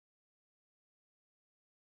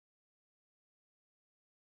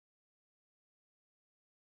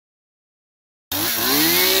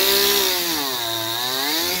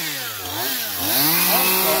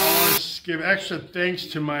give extra thanks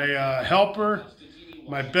to my helper,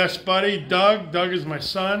 my best buddy, Doug. Doug is my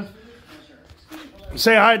son.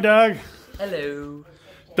 Say hi, Doug. Hello.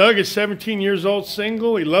 Doug is 17 years old,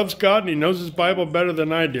 single. He loves God and he knows his Bible better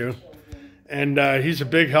than I do. And he's a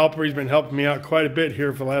big helper. He's been helping me out quite a bit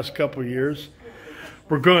here for the last couple of years.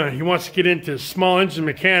 He wants to get into small engine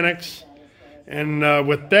mechanics. And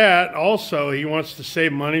with that, also, he wants to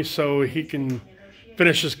save money so he can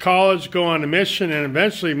finish his college, go on a mission, and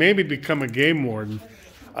eventually maybe become a game warden.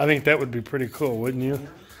 I think that would be pretty cool, wouldn't you?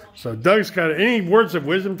 So Doug's got any words of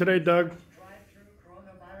wisdom today, Doug?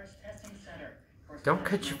 Don't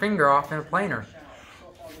cut your finger off in a planer.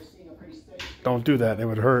 Don't do that. It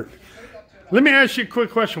would hurt. Let me ask you a quick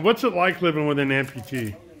question. What's it like living with an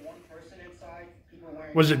amputee?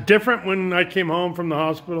 Was it different when I came home from the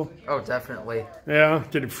hospital? Oh, definitely. Yeah?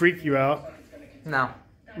 Did it freak you out? No.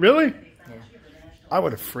 Really? Yeah. I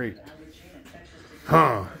would have freaked.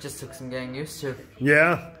 Huh. Just took some getting used to.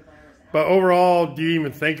 Yeah? But overall, do you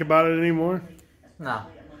even think about it anymore? No.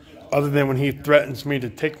 Other than when he threatens me to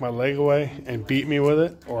take my leg away and beat me with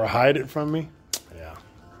it or hide it from me? Yeah.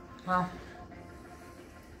 Well,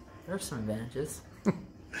 there's some advantages.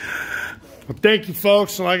 Well, thank you,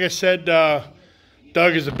 folks. And like I said,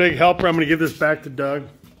 Doug is a big helper. I'm going to give this back to Doug.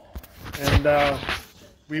 And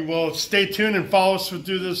we will stay tuned and follow us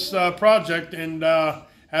through this project. And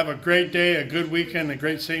have a great day, a good weekend, a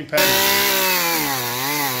great St. Patrick's Day.